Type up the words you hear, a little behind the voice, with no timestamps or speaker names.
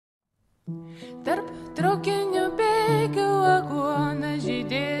Tarp traukinių bėgių aguoną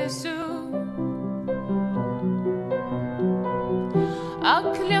žydėsiu,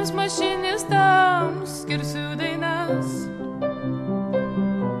 akliems mašinistams skirsiu dainas.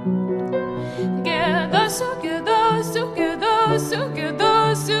 Giedosiu, giedosiu, giedosiu,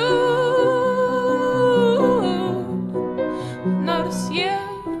 giedosiu, nors jie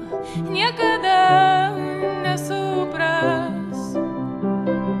niekada nesupras.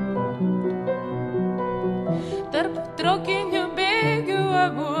 Tarp traukinių bėgių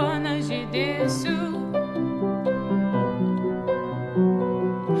aguoną žydėsiu,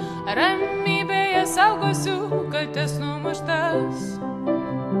 ramybėje saugosiu kaltes numuštas.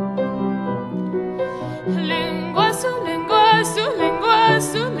 Linguosiu, linguosiu,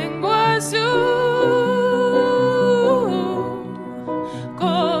 linguosiu, linguosiu,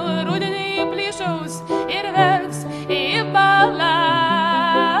 kol rudenį plyšaus ir verks į balas.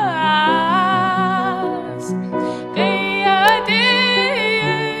 Kai ateis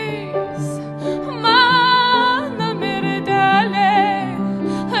mano mirtelė,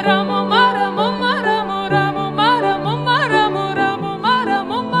 ramuma, ramuma, ramu, ramuma, ramuma, ramu, ramuma,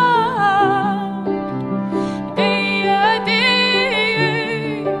 ramuma. Kai ateis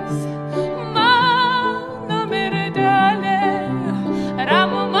mano mirtelė,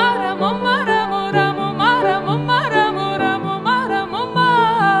 ramuma, ramuma, ramu, ramuma, ramuma, ramu, ramuma, ramuma.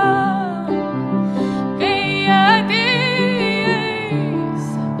 Kai ateis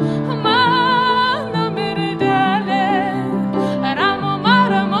mano mirtelė, ramuma,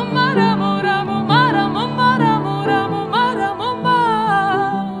 ramuma, ramu, ramuma, ramuma, ramu, ramuma, ramuma.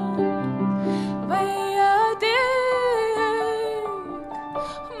 Vai ateik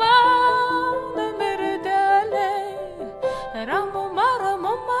mano mirtelė, ramuma,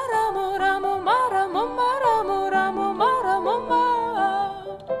 ramuma, ramu, ramuma, ramuma, ramu, ramuma, ramuma.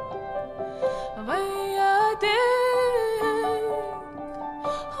 Vai ateik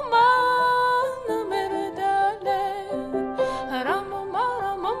mano mirtelė, ramuma,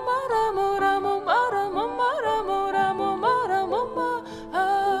 ramuma, ramu, ramuma, ramuma, ramu, ramuma, ramuma.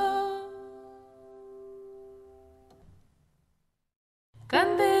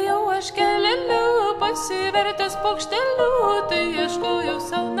 Kandėjau aš keleliu, pasivertęs paukšteliu, tai ieškojau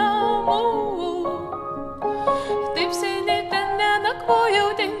savo namų. Taip seniai ten nenakvojau,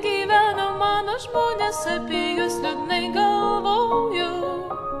 ten gyveno mano žmonės, apie juos liūdnai galvoju.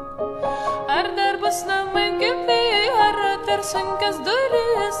 Ar dar bus namai gyvi, ar atvers sunkias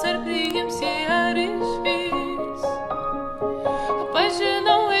duris, ar priims jį, ar išvys.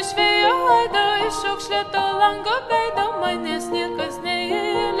 Pažinau iš vėjo aido, iš aukšlėto lango veido, manęs niekas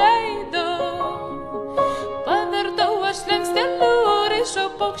neįleido. Pavirtau aš lenksteliu, raišau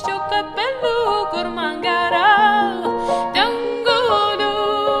paukščio kapeliu, kur man gera. Ten guliu,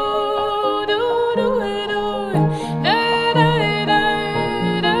 du, du, du, dai, dai, dai, dai,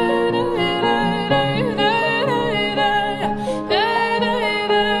 dai, dai,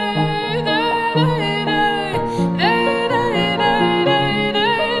 dai,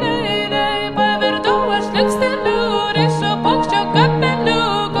 dai, dai, pavirtau aš lenksteliu, raišau paukščio kapeliu,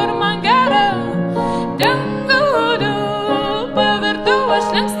 kur man gera. Ten guliu, pavirtau aš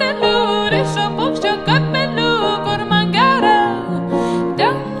lenksteliu, raišau paukščio kapeliu, kur man gera.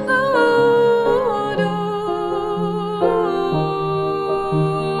 Ten guliu.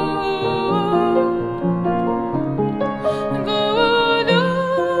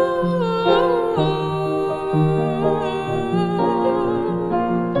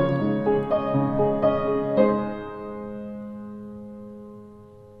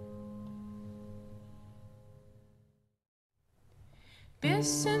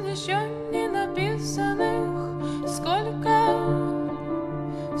 Песен еще не написанных сколько,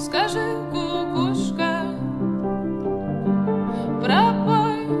 скажи, кукушка,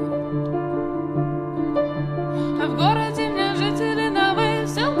 пробой. В городе мне жители на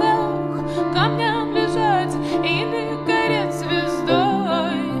выселках камням лежать или гореть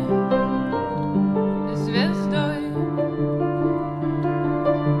звездой, звездой.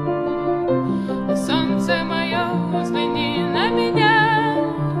 Солнце мое, взгляни на меня.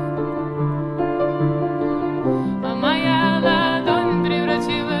 Моя ладонь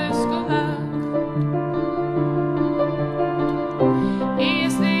превратилась в кулак.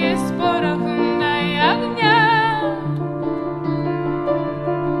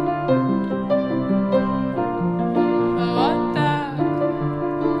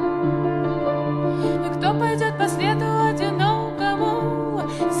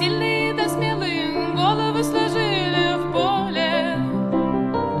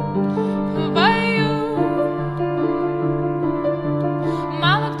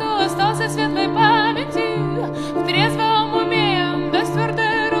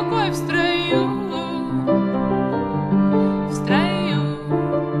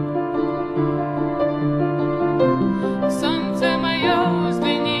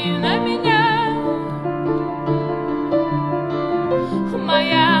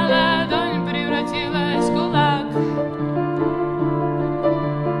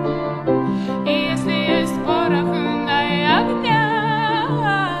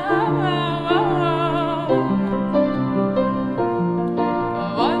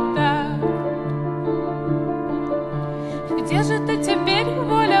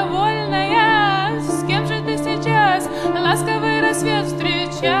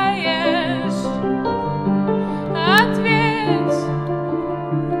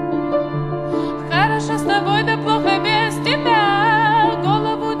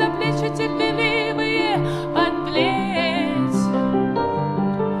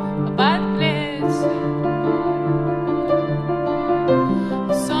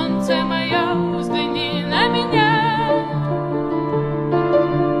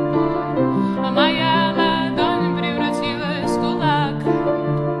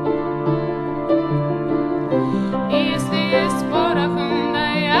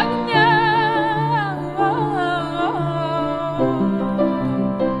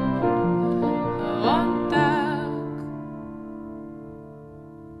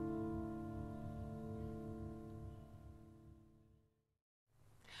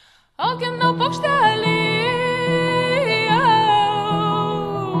 Auginau paukštelį,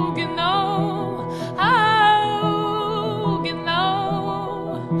 auginau,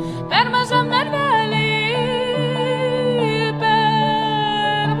 per mažam narvelį,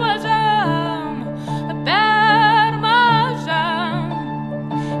 per mažam,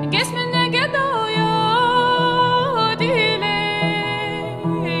 giesmę negiedojo,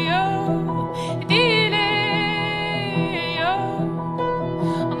 tylėjo,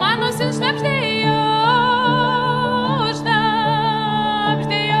 mano šnabždėjo,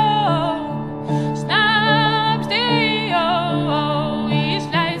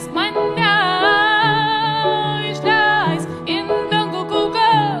 išleisk mane, išleisk į dangų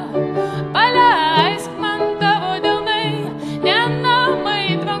kulką, paleisk man tavo delnai, ne namai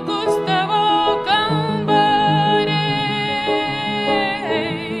tvankus tavo kambariai.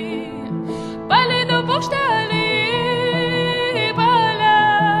 Paleidau paukštelį,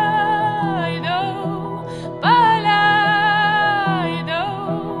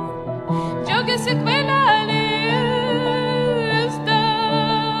 džiaugiasi kvailelis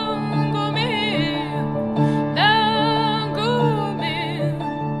dangumi,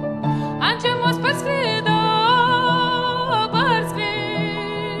 ant žemos parskrido,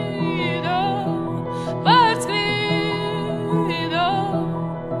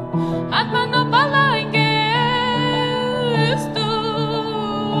 ant mano palangės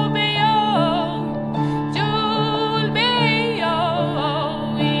tupėjo, čiulbėjo,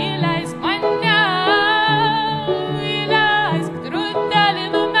 įleisk mane, įleisk grūdelį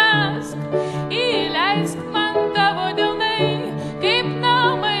numesk, įleisk man tavo delnai, kaip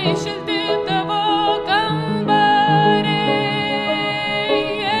namai šilti tavo kambariai.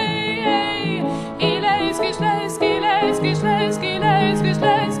 Įleisk, išleisk, įleisk, išleisk, įleisk,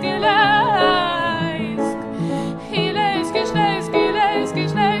 išleisk, įleisk, įleisk, išleisk, įleisk,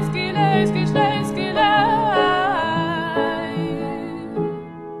 išleisk, įleisk, išleisk, įleisk.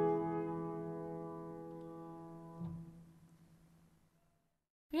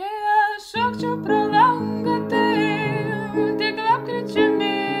 Jei aš šokčiau pro langą, tai tik lapkričio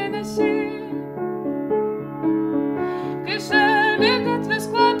mėnesį, kai šaligatvis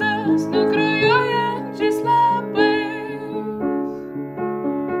klotas nukrujojančiais lapais,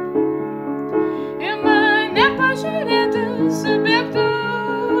 į mane pažiūrėti subėgtų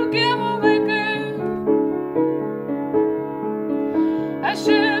kiemo vaikai. Aš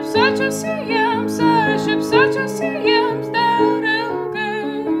šypsočiausi jiems dar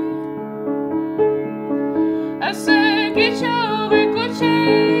ilgai. Aš sakyčiau,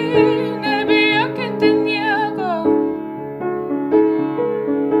 vaikučiai, nebijokite nieko,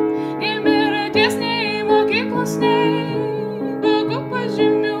 nei mirties, nei mokyklos, nei blogų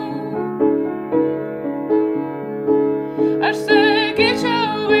pažymių. Aš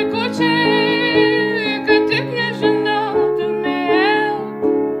sakyčiau, vaikučiai, kad tik nežinotumėt,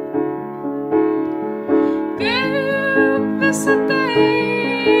 kaip visa tai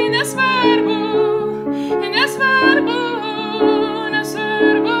nesvarbu, nesvarbu,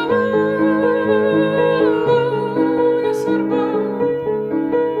 nesvarbu, nesvarbu,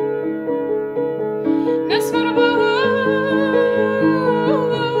 nesvarbu,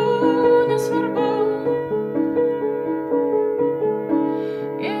 nesvarbu.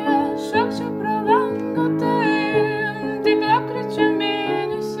 Jei aš šokčiau pro langą, tai tik lapkričio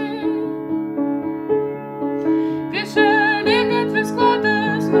mėnesį, kai šaligatvis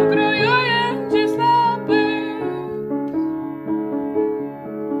klotas nukrujojančiais lapais,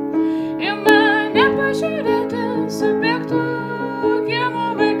 į mane pažiūrėti subėgtų kiemo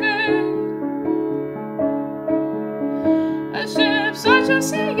vaikai. Aš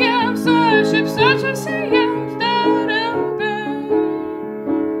šypsočiausi jiems dar ilgai,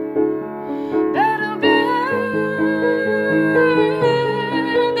 dar ilgai, dar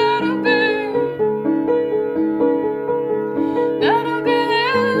ilgai, dar ilgai, dar ilgai,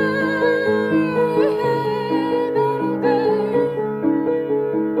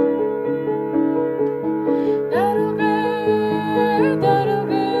 dar ilgai, dar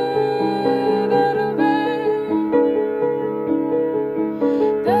ilgai, dar ilgai.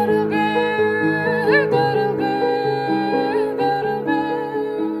 Dar ilgai, dar ilgai, dar ilgai.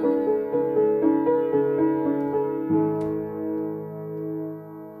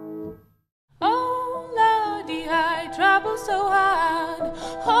 Oh Lordy, I trouble so hard.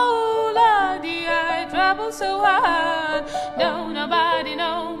 Oh Lordy, I trouble so hard. Don't nobody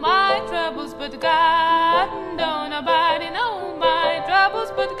know my troubles but God. Don't nobody know my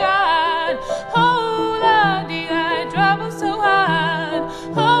troubles but God. Oh Lordy, I trouble so hard.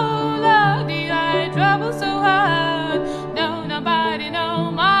 Oh Lordy, I trouble so hard. Don't nobody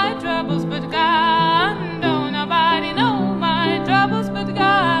know my troubles.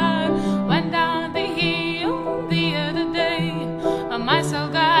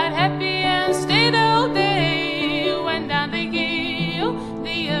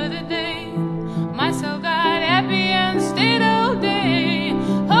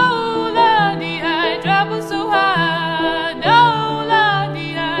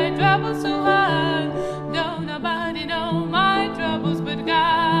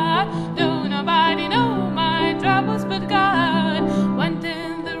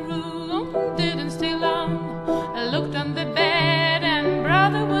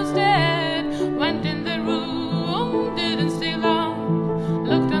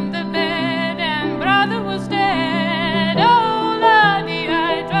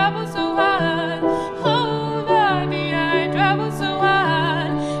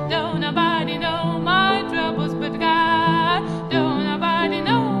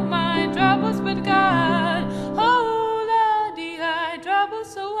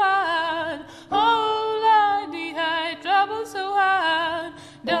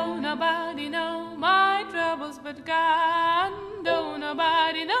 nobody know my troubles but God. Don't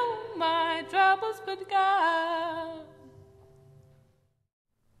nobody know my troubles but God.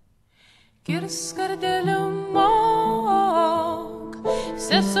 Kirsk kardeliu mok,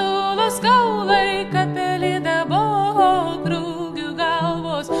 Sesules kaulai kapelį dabok, rūgių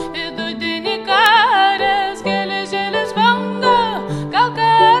galvos vidutinį karės, geležėlis banga, gal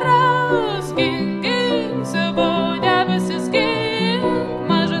karas, gink savo debesis, gink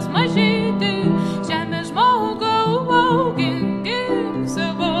mažas mažytį, žemė žmogau, gink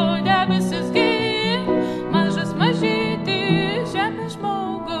savo debesis, gink mažas mažytį, žemė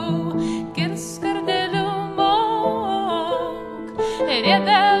žmogau. Kirsk kardeliu mok,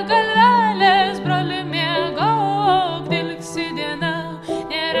 rieda galvelės, broli miegok, dilgsi diena,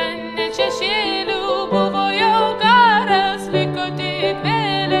 nėra net šešėlių, buvo jau karas, liko tik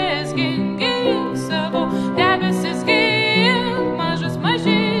vėlės, gink savo debesis, gink mažas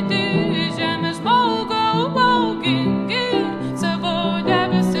mažytį, žemė žmogau, gink savo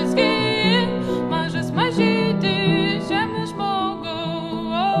debesis, gink mažas mažytį, žemė žmogau.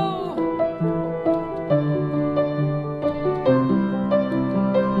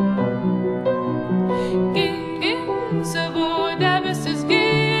 Gink savo debesis, gink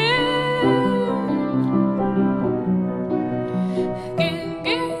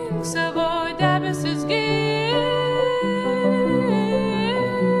savo debesis,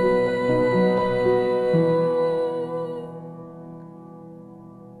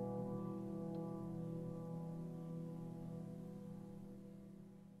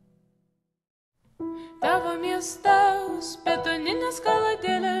 tavo miestas betoninis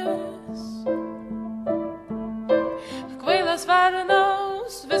kaladėlis, kvailas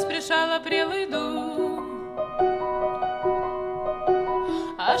varnos vis prišala prie laidų.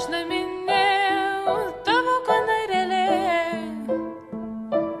 Aš naminė tavo kanarėlė,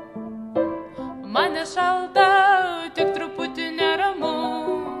 mane šalta, tik truputį neramu.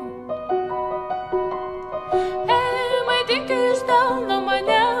 Maitink iš delno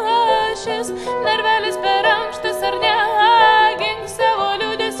mane šis narvelis per ankštas ar ne, gink savo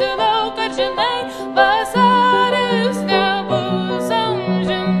liūdėsi lauk, ar žinai, vasaris nebus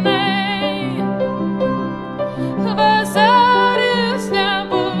amžinai. Vasaris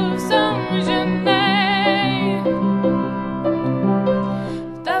nebus amžinai.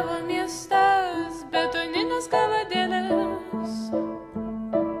 Tavo miestas betoninis kaladėlis,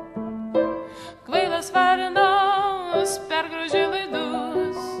 kvailas varnos pergraužė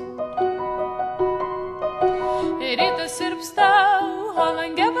laidus. Rytas sirpsta, o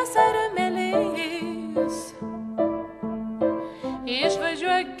lange vasario mėlys.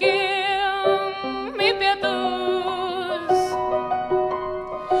 Išvažiuokim į pietus.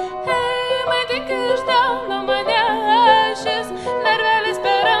 Maitink iš delno mane šis narvelis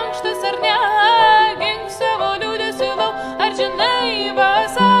per ankštas ar ne, gink savo liūdėsi lauk, ar žinai,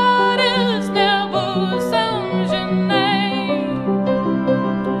 vasaris nebus amžinai.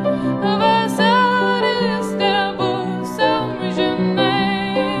 Vasaris nebus amžinai.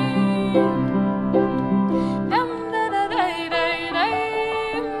 Dam da da dai dai dai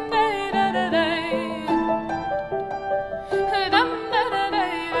dai da da dai. Dam da da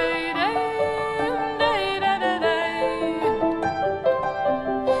dai dai dai dai da da dai.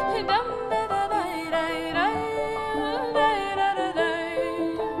 Dam da da dai dai dai dai da da dai.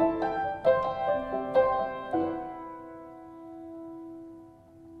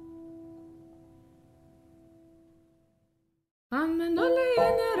 Menulyje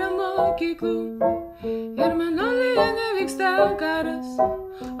nėra mokyklų ir Menulyje nevyksta karas, o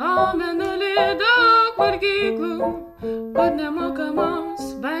Menulyje daug valgyklų, kur nemokamos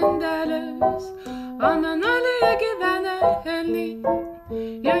bandelės, o Menulyje gyvena elniai,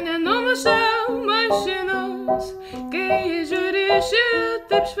 jų nenumuša mašinos, kai jie žiūri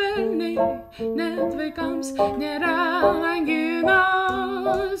šitaip švelniai, net vaikams nėra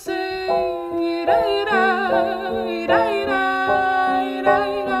anginos. Ira, ira, ira, ira, ira,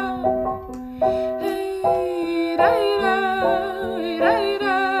 ira. Ira, ira, ira,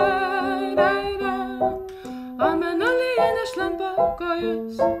 ira, ira, ira. O Menulyje nešlampa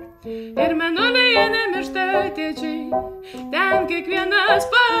kojos ir Menulyje nemiršta tėčiai, ten kiekvienas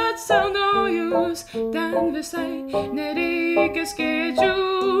pats savo naujus, ten visai nereikia skėčių,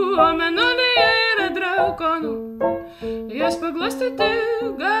 o Menulyje yra drakonų, jos paglostyti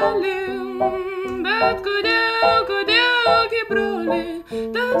galim, bet kodėl, kaip broli,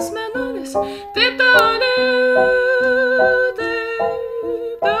 tas Menulis taip toli,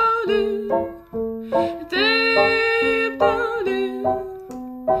 taip toli, taip toli,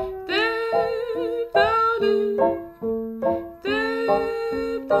 taip toli,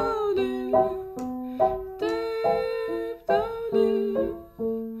 taip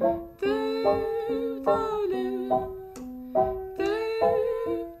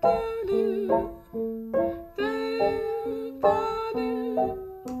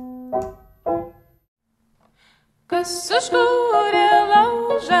Kas užkūrė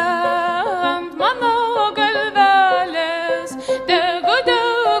laužą ant mano galvelės, degu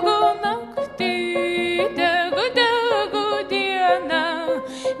degu naktį, degu degu dieną,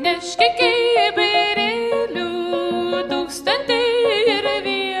 neški kibirėlių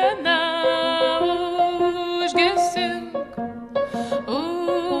 1001, užgesink,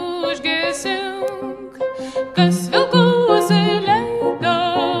 užgesink, kas vilkus leido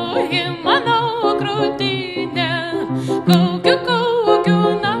į mano krūtinę. Kaukiu, kaukiu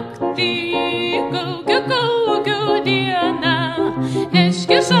naktį, kaukiu, kaukiu dieną,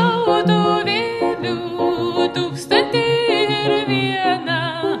 neški šautuvėlių 1001,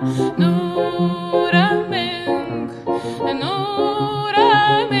 nuramink,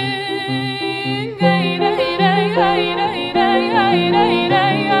 nuramink, ai, rai, rai, rai, rai, rai, rai, rai,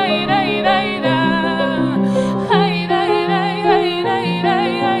 rai, rai, rai, rai, ai, rai, rai, rai, rai, rai,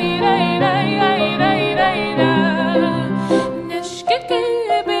 rai, rai, rai, rai, rai, rai, neški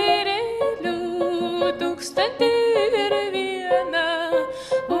kibirėlių 1001,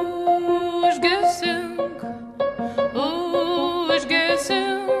 užgesink,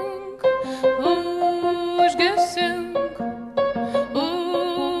 užgesink, užgesink,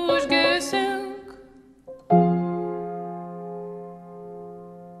 užgesink.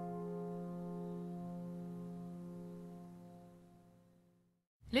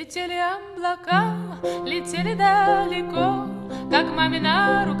 Летели облака, летели далеко, как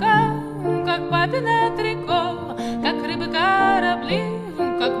мамина рука, как папина трико, как рыбы корабли,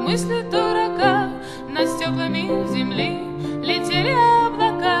 как мысли дурака, над стеклами земли летели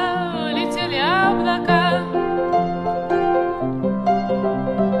облака, летели облака.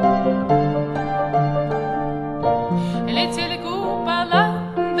 Летели купола,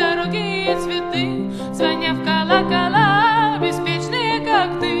 дороги и цветы, звоня в колокола, беспечные,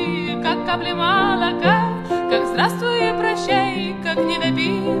 как ты, как капли молока, как здравствуй и прощай, как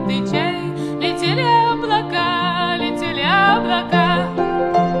недопитый чай. Летели облака, летели облака.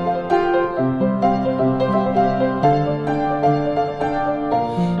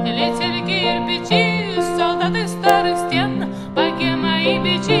 Летели кирпичи, солдаты старых стен, богема и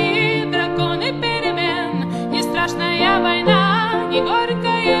бичи, драконы перемен. Не страшная война, не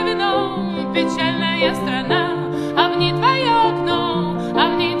горькое вино, печальная страна, а в ней твое окно, а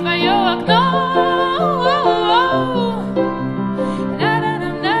в ней твое окно.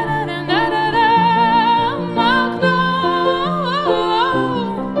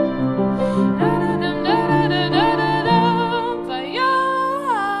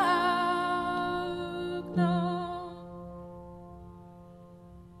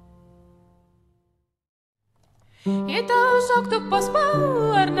 И то užaugtų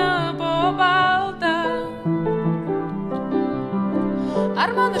paspal ar nebuvo balta,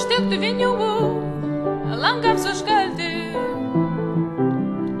 ar man užtektų pinigų langams užkalti.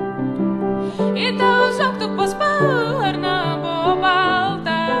 И то užaugtų paspal ar nebuvo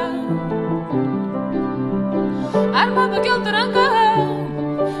balta, ar man pakeltų ranką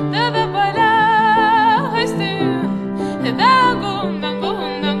tave paleisti. Dangun,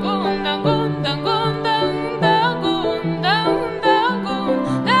 dangun, dangun, dangun, dangun, dangun, dangun, dangun,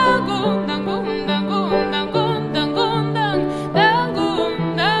 dangun, dangun, dangun, dangun, dangun,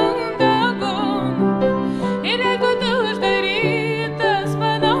 dangun, dangun. Ir jeigu tu uždarytas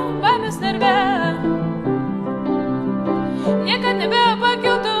mano baimės narve, niekad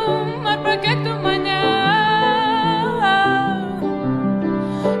nebepakiltum ar prakeiktum mane.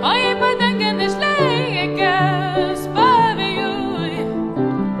 O jei padangė neišleikęs pavėjui,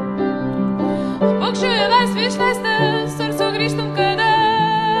 paukščių į laisvę išleistas, ar sugrįžtum kada?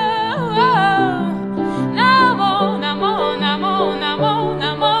 Namo, namo, namo, namo,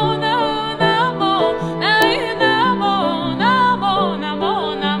 namo, namo, nai, namo, namo, namo,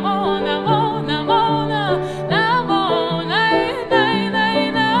 namo, namo, namo, namo, nai, nai, nai,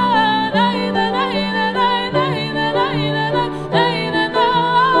 nai, nai, nai, nai,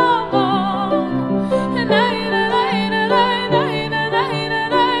 nai, nai,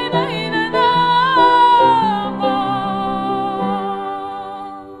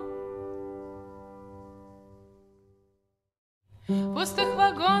 В пустых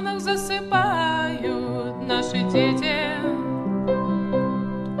вагонах засыпают наши дети,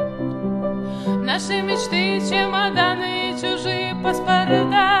 наши мечты, чемоданы, чужие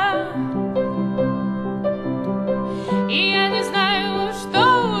паспорта. И я не знаю,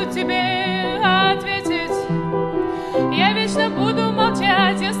 что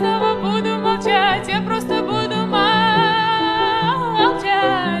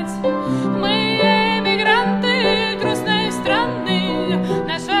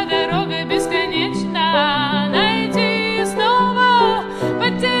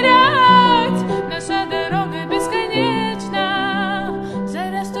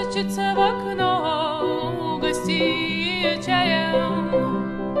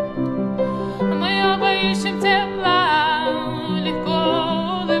тепла, легко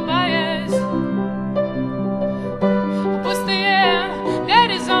улыбаясь. Пустые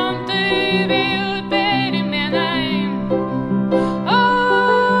горизонты веют переменой.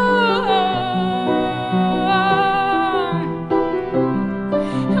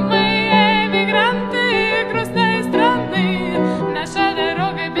 Мы эмигранты грустной страны, наша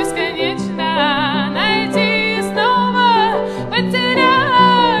дорога бесконечна. Найти снова,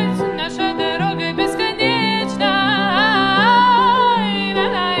 потерять, наша дорога бесконечна.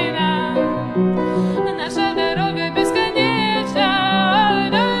 Наша дорога бесконечна.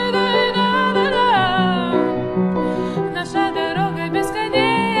 Наша дорога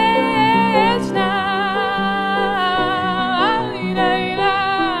бесконечна.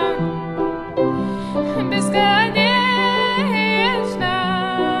 Бесконечно.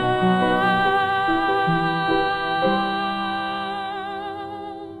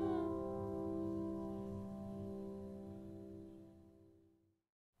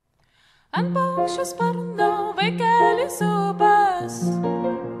 Ant paukščio sparno vaikeliai supas.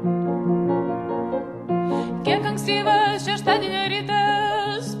 Kiek ankstyvas šeštadienio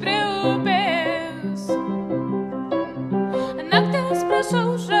rytas prie upės. Naktis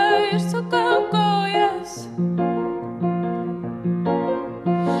prašauža išsuka kojas.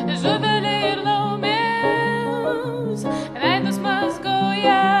 Žuveliai ir laumės veidus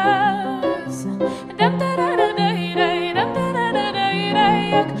mazgojas. Damtararadaidai, damtararadaidai,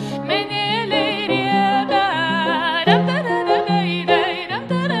 akmeneliai rieda. Damtararadaidai,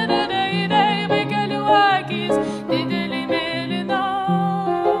 damtararadaidai, vaikelių akys didelį mėlynos.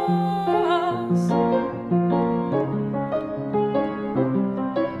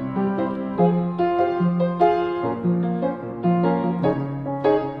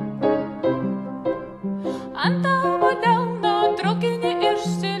 Ant tavo delno traukinį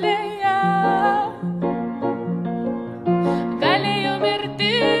išsilieja. Galėjau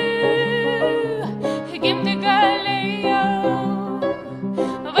mirti, gimti galėjau.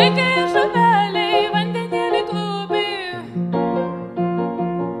 Vaikai žuveliai vandenėlį klubi.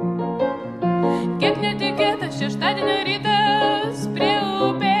 Kiek netikėtas šeštadienio rytas prie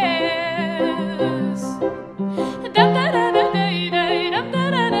upės. Damtararadaidai,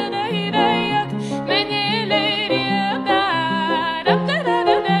 damtararadaidai, akmeneliai rieda.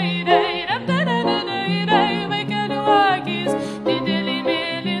 Damtararadaidai, damtararadaidai, vaikelių akys didelį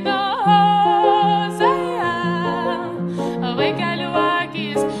mėlynos. Vaikelių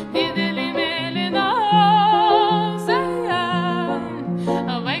akys didelį mėlynos.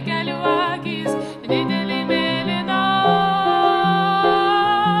 Vaikelių akys didelį mėlynos.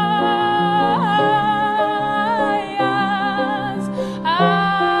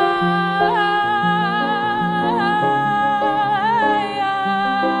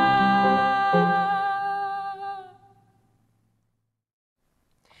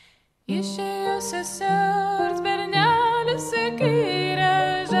 Išėjo sesers bernelis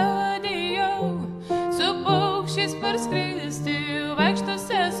įkyrė, žadėjau su paukščiais parskristi. Vaikšto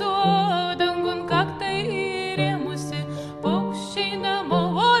sesuo dangun kaktai įrėmusi, paukščiai namo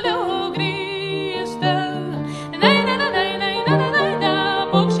vėliau grįžta.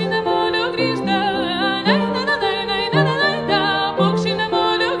 Paukščiai namo vėliau grįžta. Paukščiai namo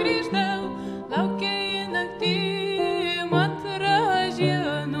vėliau grįžta. Laukia į naktį mat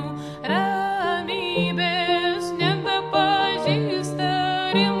ražienų, ramybės nebepažįsta.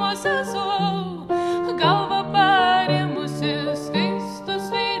 Rimo sesuo galva parėmusi, skaistus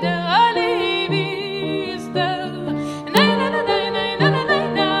veideliai vysta.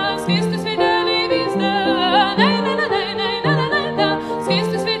 Skaistus veideliai vysta.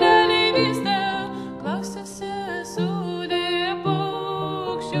 Skaistus veideliai vysta. Klausia sesulė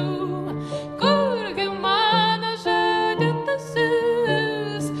paukščių, kurgi mano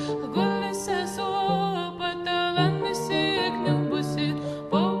žadėtasis. Guli sesuo patalan įsikniaubusi,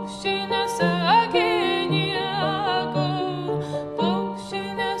 paukščiai nesakė nieko. Paukščiai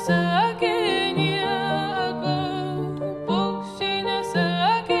nesakė nieko. Paukščiai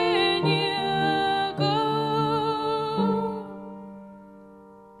nesakė nieko.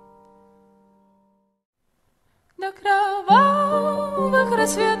 До кровавых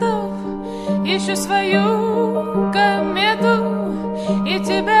рассветов ищу свою комету, и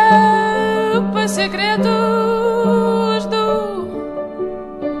тебя по секрету жду.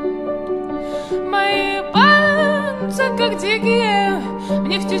 Мои пальцы, как дикие, в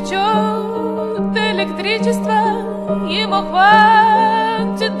них течет электричество. Его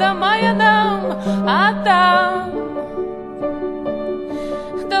хватит до мая нам, а там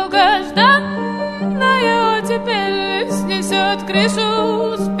долгожданная теперь снесет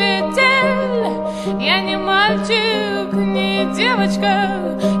крышу с петель. Я не мальчик, не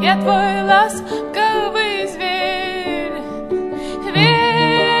девочка, я твой ласковый зверь.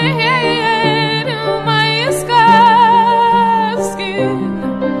 Верь в мои сказки,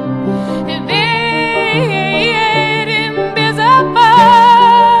 верь без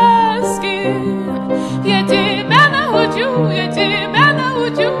опаски. Я тебя научу, я тебя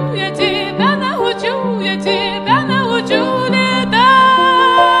научу, я тебя научу, я тебя научу летать.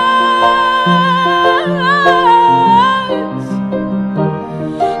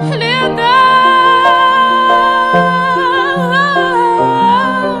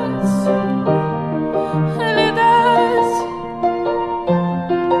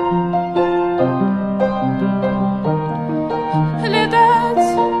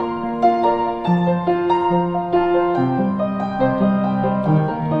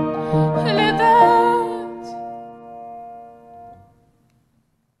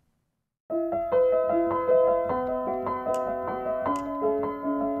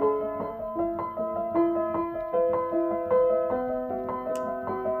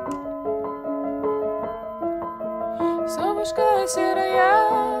 Совушка серая,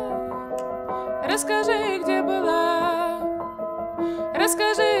 расскажи, где была,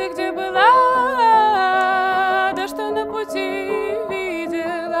 расскажи, где была, да что на пути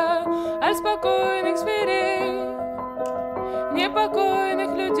видела, аль спокойных зверей,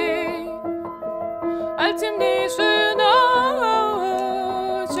 непокойных людей, аль темнейшую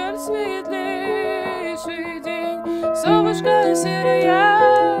ночь, аль светлейший день. Совушка серая,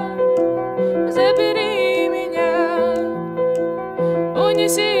 забери,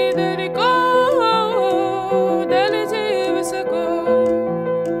 унеси далеко, долети высоко,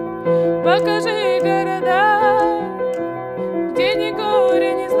 покажи города, где ни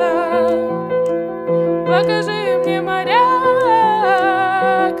горя, ни зла, покажи